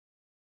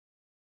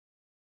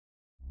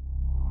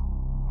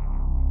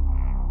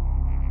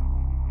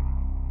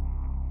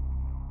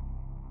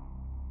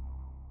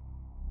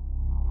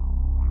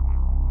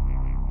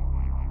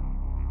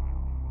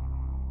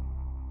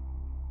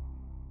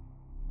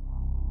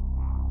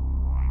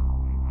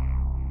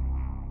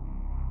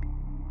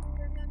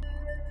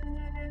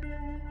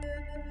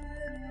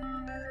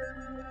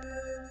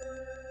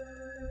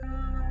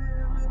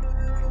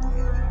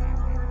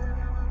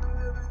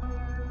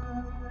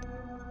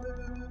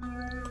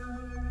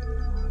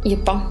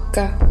Ég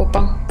banka og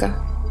banka.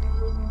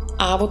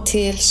 Af og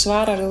til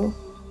svarar þú,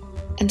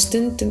 en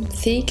stundum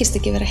þykist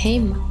ekki vera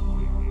heima.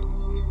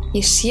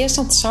 Ég sé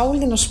samt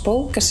sálina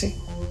spóka sig,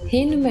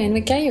 hinum megin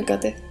við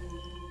gægjugatið.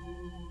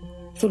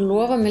 Þú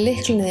lofar með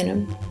lyklinum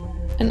þínum,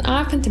 en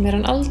afhendir mér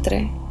hann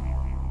aldrei.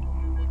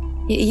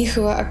 Ég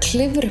íhuga að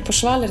klifra upp á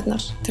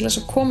svalirnar til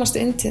þess að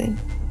komast inn til þín.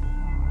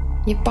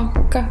 Ég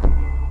banka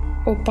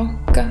og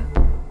banka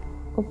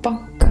og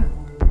banka.